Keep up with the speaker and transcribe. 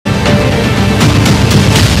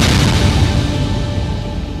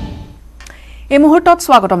এই মুহূৰ্তত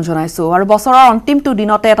স্বাগতম জনাইছো আৰু বছৰৰ অন্তিমটো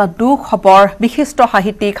দিনতে এটা দুখ খবৰ বিশিষ্ট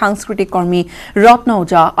সাহিত্যিক সাংস্কৃতিক কৰ্মী ৰত্ন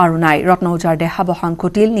ওজা আৰু নাই ৰত্ন ওজাৰ দেহাৱসান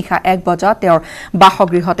ঘটিল নিশা 1 বজাত তেওঁৰ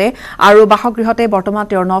বাসগৃহতে বৰ্তমান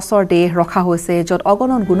তেওঁৰ নচৰ দেহ ৰখা হৈছে য'ত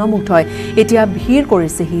অগণন গুণমুগ্ধই এতিয়া ভিৰ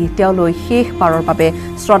কৰিছেহি তেওঁলৈ শেষবাৰৰ বাবে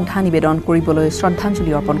শ্ৰদ্ধা নিবেদন কৰিবলৈ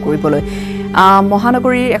শ্ৰদ্ধাঞ্জলি অৰ্পণ কৰিবলৈ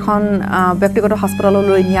মহানগৰীৰ এখন ব্যক্তিগত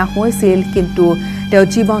হাস্পতাললৈ নিয়া হৈছিল কিন্তু তেওঁ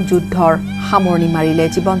জীৱন যুদ্ধৰ সামৰণি মাৰিলে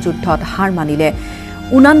জীৱন যুদ্ধত হাৰ মানিলে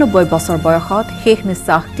 89 বছৰ বয়সত শেষ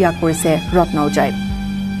নিশ্বাস ত্যাগ কৰিছে ৰত্ন ওজাই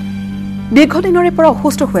দীৰ্ঘদিনৰে পৰা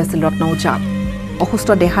অসুস্থ হৈ আছিল ৰত্ন ওজা অসুস্থ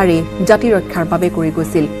দেহাৰে জাতি ৰক্ষাৰ বাবে কৰি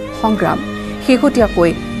গৈছিল সংগ্ৰাম শেহতীয়াকৈ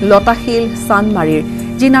লতাশিল চানমাৰীৰ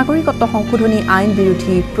যি নাগৰিকত্ব সংশোধনী আইন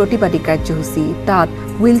বিৰোধী প্ৰতিবাদী কাৰ্যসূচী তাত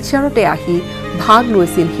হুইলচেয়াৰতে আহি ভাগ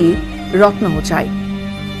লৈছিল সি ৰত্ন ওজাই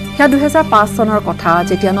সেয়া 2005 চনৰ কথা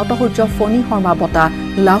যেতিয়া নটসূৰ্য ফণী শৰ্মা বঁটা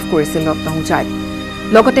লাভ কৰিছিল ৰত্ন ওজাই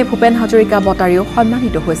লগতে ভূপেন হাজৰিকা বঁটাৰেও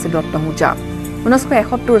সন্মানিত হৈছিল ৰত্ন ওজা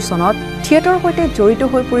 1971 চনত থিয়েটাৰৰ সৈতে জড়িত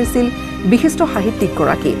হৈ পৰিছিল বিশিষ্ট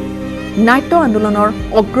সাহিত্যিকগৰাকী নাট্য আন্দোলনৰ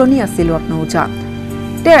অগ্ৰণী আছিল ৰত্ন ওজা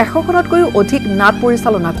তেওঁ 100খনতকৈও অধিক নাট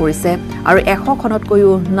পৰিচালনা কৰিছে আৰু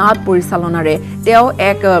 100খনতকৈও নাট পৰিচালনাৰে তেওঁ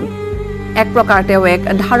এক প্ৰকাৰ তেওঁ এক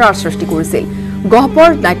ধাৰাৰ সৃষ্টি কৰিছিল গহ্বৰ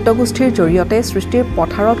নাট্যগোষ্ঠীৰ জৰিয়তে সৃষ্টিৰ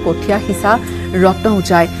পথাৰত কঠীয়া সিঁচা ৰত্ন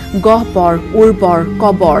ওজাই গহ্বৰ উৰ্বৰ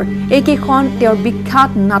কবৰ এইকেইখন তেওঁৰ বিখ্যাত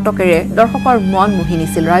নাটকেৰে দৰ্শকৰ মন মোহি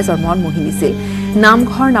নিছিল ৰাইজৰ মন মোহি নিছিল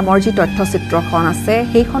নামঘৰ নামৰ যি তথ্যচিত্ৰখন আছে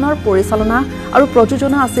সেইখনৰ পৰিচালনা আৰু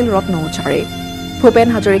প্ৰযোজনা আছিল ৰত্ন ওজাৰে ভূপেন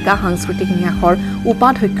হাজৰিকা সাংস্কৃতিক ন্যাসৰ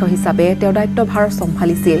উপাধ্যক্ষ হিচাপে তেওঁ দায়িত্বভাৰ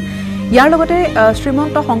চম্ভালিছিল ইয়াৰ লগতে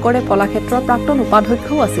শ্ৰীমন্ত শংকৰদেৱ কলাক্ষেত্ৰৰ প্ৰাক্তন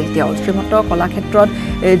উপাধ্যক্ষও আছিল তেওঁ শ্ৰীমন্ত কলাক্ষেত্ৰত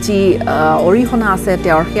যি অৰিহণা আছে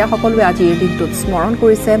তেওঁৰ সেয়া সকলোৱে আজিৰ দিনটোত স্মৰণ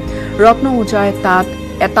কৰিছে ৰত্ন ওজাই তাত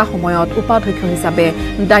এটা সময়ত উপাধ্যক্ষ হিচাপে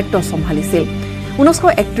দায়িত্ব চম্ভালিছিল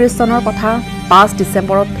 1931 চনৰ কথা 5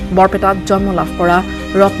 ডিচেম্বৰত বৰপেটাত জন্ম লাভ কৰা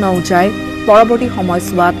ৰত্ন ওজাই পৰৱৰ্তী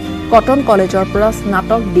সময়ছোৱাত কটন কলেজৰ পৰা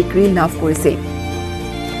স্নাতক ডিগ্ৰী লাভ কৰিছিল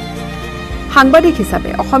সাংবাদিক হিচাপে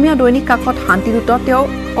অসমীয়া দৈনিক কাকত শান্তিদূতত তেওঁ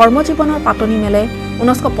কৰ্মজীৱনৰ পাতনি মেলে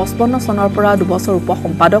 1955 চনৰ পৰা 2 বছৰ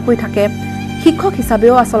উপসম্পাদক হৈ থাকে শিক্ষক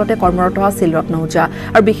হিচাপেও আচলতে কৰ্মৰত আছিল ৰত্ন ওজা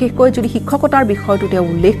আৰু বিশেষকৈ যদি শিক্ষকতাৰ বিষয়টো তেওঁ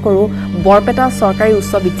উল্লেখ কৰোঁ বৰপেটা চৰকাৰী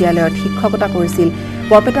উচ্চ বিদ্যালয়ত শিক্ষকতা কৰিছিল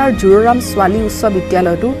বৰপেটাৰ জুৰৰাম ছোৱালী উচ্চ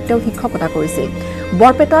বিদ্যালয়তো তেওঁ শিক্ষকতা কৰিছিল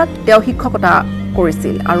বৰপেটাত তেওঁ শিক্ষকতা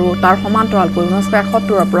কৰিছিল আৰু তাৰ সমান্তৰালকৈ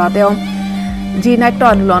 1971ৰ পৰা তেওঁ যি নাট্য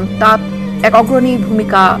আন্দোলন তাত এক অগ্ৰণী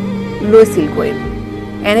ভূমিকা লৈছিলকৈ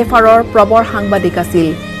NFRৰ প্ৰবৰ সাংবাদিক আছিল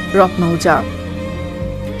ৰত্ন ওজা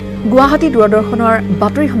গুৱাহাটী দূৰদৰ্শনৰ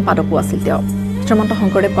বাতৰি সম্পাদকো আছিল তেওঁ শ্ৰীমন্ত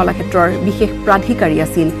শংকৰদেৱ কলাক্ষেত্ৰৰ বিশেষ প্ৰাধিকাৰী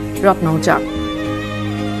আছিল ৰত্ন ওজা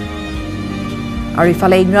আৰু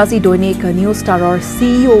ইফালে ইংৰাজী দৈনিক নিউজ ষ্টাৰৰ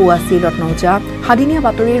CEO আছিল ৰত্ন ওজা সাদিনীয়া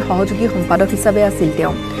বাতৰিৰ সহযোগী সম্পাদক হিচাপে আছিল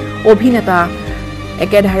তেওঁ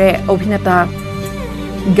অভিনেতা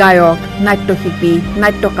গায়ক নাট্যশিল্পী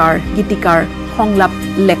নাট্যকাৰ গীতিকাৰ সংলাপ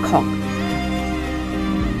লেখক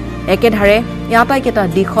একেধাৰে ইয়াতাইকেইটা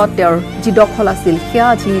দিশত তেওঁৰ যি দখল আছিল সেয়া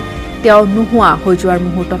আজি তেওঁ নোহোৱা হৈ যোৱাৰ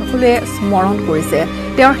মুহূৰ্তত সকলোৱে স্মৰণ কৰিছে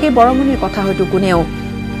তেওঁৰ সেই বৰমণিৰ কথা হয়তো কোনেও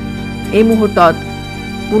এই মুহূৰ্তত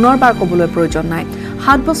পুনৰবাৰ ক'বলৈ প্ৰয়োজন নাই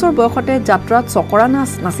 7 বছৰ বয়সতে যাত্ৰাত চকৰা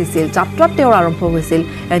নাচ নাচিছিল যাত্ৰাত তেওঁৰ আৰম্ভ হৈছিল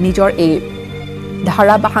নিজৰ এই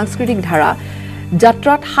ধাৰা বা সাংস্কৃতিক ধাৰা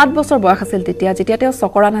যাত্ৰাত 7 বছৰ বয়স আছিল যেতিয়া তেওঁ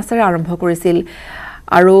চকৰা নাচেৰে আৰম্ভ কৰিছিল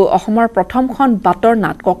আৰু অসমৰ প্ৰথমখন বাটৰ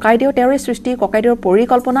নাট ককাইদেউ তেওঁৰে সৃষ্টি ককাইদেউৰ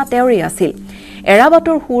পৰিকল্পনা তেওঁৰে আছিল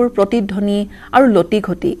এৰাবাটৰ সুৰ প্ৰতিধ্বনি আৰু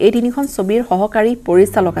লতিঘটি এই তিনিখন ছবিৰ সহকাৰী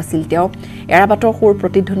পৰিচালক আছিল তেওঁ এৰাবাটৰ সুৰ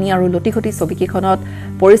প্ৰতিধ্বনি আৰু লতিঘটি ছবিকেইখনত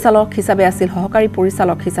পৰিচালক হিচাপে আছিল সহকাৰী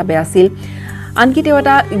পৰিচালক হিচাপে আছিল আনকি তেওঁ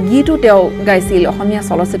এটা গীতো তেওঁ গাইছিল অসমীয়া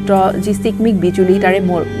চলচ্চিত্ৰ যি চিকমিক বিজুলী তাৰে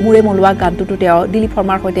মূৰে মলোৱা গানটোতো তেওঁ দিলীপ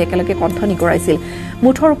শৰ্মাৰ সৈতে একেলগে কণ্ঠনি কৰাইছিল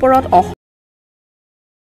মুঠৰ ওপৰত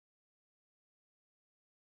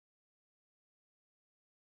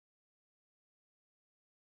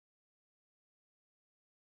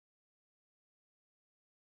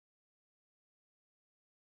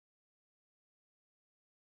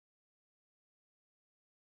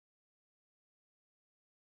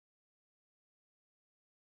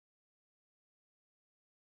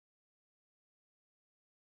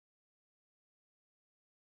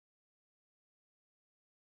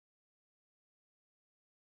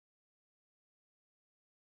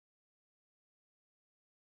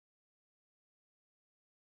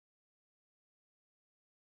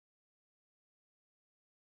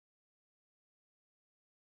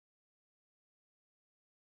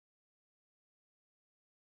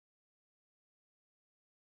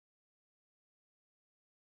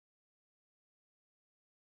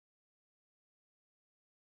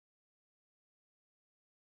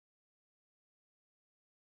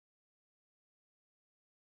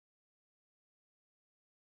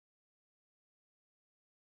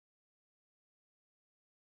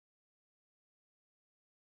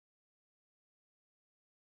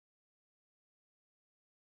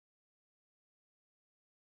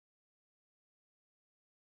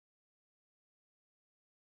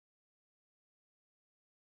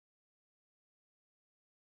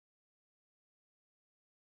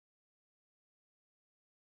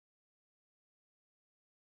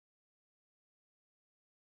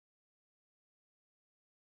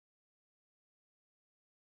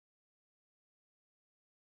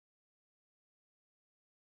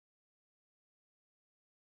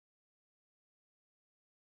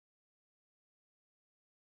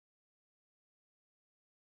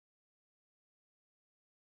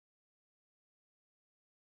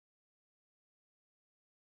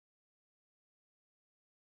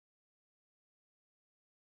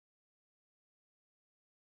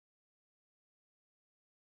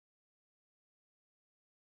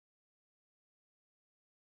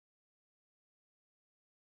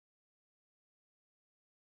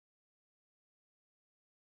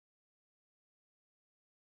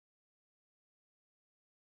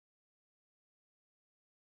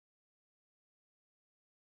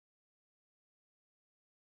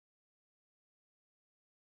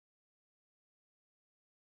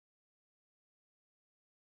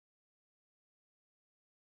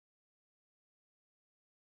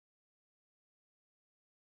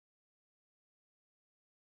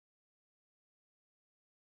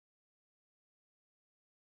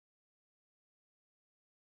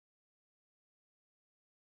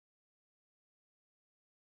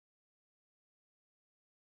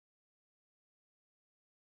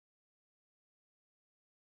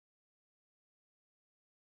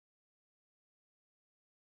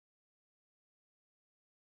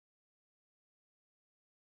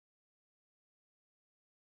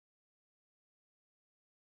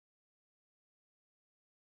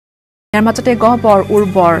ইয়াৰ মাজতে গহ্বৰ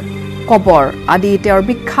উৰ্বৰ কবৰ আদি তেওঁৰ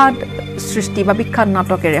বিখ্যাত সৃষ্টি বা বিখ্যাত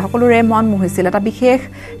নাটকেৰে সকলোৰে মন মোহিছিল এটা বিশেষ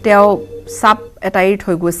তেওঁ সাপ এটা এৰি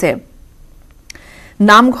থৈ গৈছে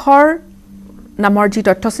নামঘৰ নামৰ যি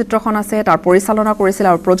তথ্যচিত্ৰখন আছে তাৰ পৰিচালনা কৰিছিল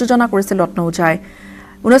আৰু প্ৰযোজনা কৰিছিল ৰত্ন ওঝাই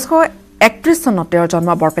 1931 চনত তেওঁৰ জন্ম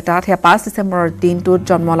বৰপেটাত 5 ডিচেম্বৰৰ দিনটোত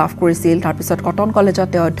জন্ম লাভ কৰিছিল তাৰ পিছত কটন কলেজত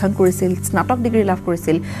তেওঁ অধ্যয়ন কৰিছিল স্নাতক ডিগ্ৰী লাভ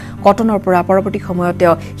কৰিছিল কটনৰ পৰা পৰৱৰ্তী সময়ত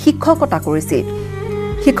তেওঁ শিক্ষকতা কৰিছিল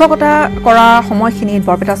শিক্ষকতা কৰা সময়খিনিত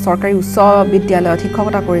বৰপেটা চৰকাৰী উচ্চ বিদ্যালয়ত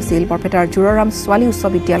শিক্ষকতা কৰিছিল বৰপেটাৰ জুৰাৰাম ছোৱালী উচ্চ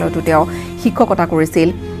বিদ্যালয়তো তেওঁ শিক্ষকতা কৰিছিল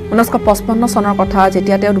 1955 চনৰ কথা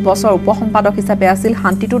যেতিয়া তেওঁ 2 বছৰ উপসম্পাদক হিচাপে আছিল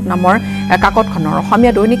শান্তিদূত নামৰ কাকতখনৰ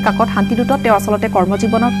অসমীয়া দৈনিক কাকত শান্তিদূতত তেওঁ আসলতে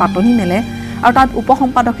কৰ্মজীৱনৰ পাতনি মেলে আৰু তাত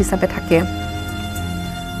উপসম্পাদক হিচাপে থাকে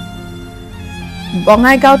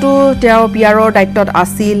বঙাইগাঁওতো তেওঁ পিয়াৰৰ দায়িত্বত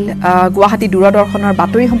আছিল গুৱাহাটী দূৰদৰ্শনৰ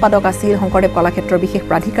বাতৰি সম্পাদক আছিল শংকৰদেৱ কলাক্ষেত্ৰৰ বিশেষ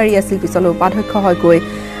প্ৰাধিকাৰী আছিল পিছলৈ উপাধ্যক্ষ হৈ গৈ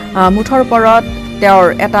মুঠৰ ওপৰত তেওঁৰ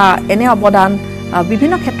এটা এনে অৱদান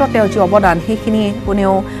বিভিন্ন ক্ষেত্ৰত তেওঁ যি অৱদান সেইখিনি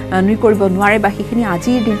কোনেও নুই কৰিব নোৱাৰে বা সেইখিনি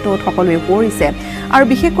আজিৰ দিনটোত সকলোৱে কৰিছে আৰু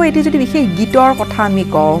বিশেষকৈ এটি যদি বিশেষ গীতৰ কথা আমি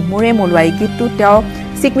কওঁ মোৰে মলুৱাই গীতটো তেওঁ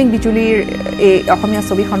চিকমিক বিজুলীৰ এই অসমীয়া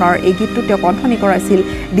ছবিখনৰ এই গীতটো তেওঁ কণ্ঠনি কৰাইছিল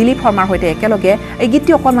দিলীপ শৰ্মাৰ সৈতে একেলগে এই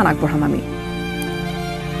গীতটি অকণমান আগবঢ়াম আমি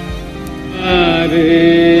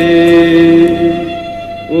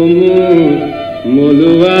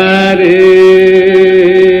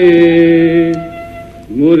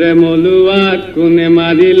মোরে মলুয়া কোনে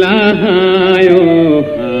মারিলা হায়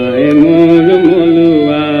হায় মোর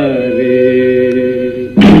মলুয়া রে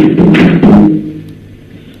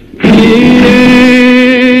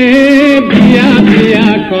বিয়া বিয়া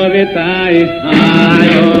করে তাই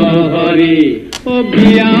হায় হরি ও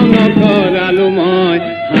বিয়া নকরালু মই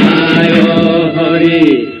হায় হরি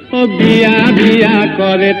ও বিয়া বিয়া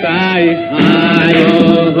করে তাই হায়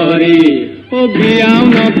হরি ও বিয়া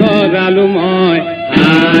নকরালু মই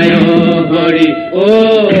হায় হৰি ও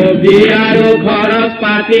বিয়াৰো খৰচ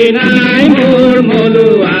পাতি নাই মোৰ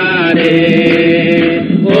মলুৱাৰে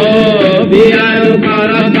ও বিয়াৰো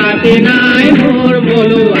খৰচ পাতি নাই মোৰ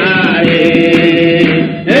মলুৱাৰে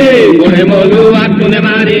এই মোৰে মলুৱাক কোনে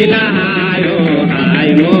মাৰিলা হায়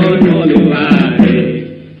হায় মোৰ মলুৱাৰে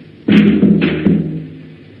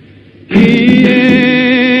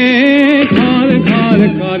ঘৰ ঘৰ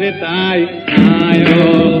কৰে তাই হায়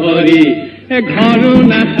হৰি ঘৰ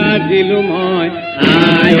নাসাজিলো মই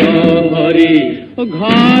হায় হৰি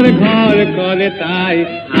ঘৰ ঘৰ কৰে তাই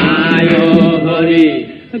হায় হৰি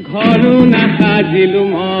ঘৰ নাসাজিলো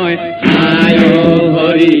মই হায়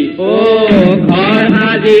হৰি ও ঘৰ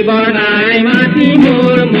সাজিবৰ নাই মাটি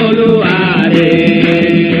মোৰ মলুৱাৰে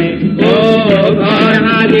ও ঘৰ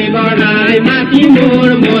সাজিবৰ নাই মাটি মোৰ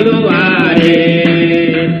মলুৱাৰে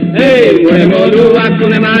এই মোৰে মলুৱাক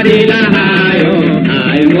কোনে মাৰিলা হায়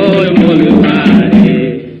হায় মোৰ মলুৱাৰে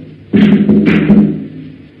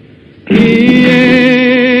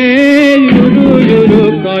ইউৰু ইউৰু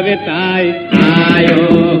কৰে তাই হায়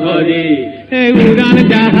হৰি উড়ান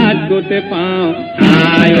জাহাজ গোতে পাওঁ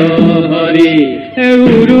হায় হৰি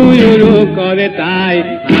উৰু ইউৰু কৰে তাই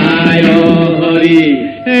হায় হৰি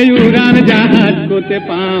উড়ান জাহাজ গোতে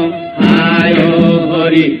পাওঁ হায়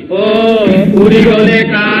হৰি ও উৰি গলে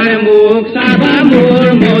কাৰ মুখ চাবা মোৰ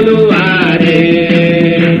মলুৱাৰে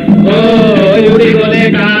ও উৰি গলে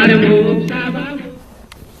কাৰ মুখ চাবা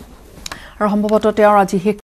আৰু সম্ভৱতঃ তেওঁৰ আজি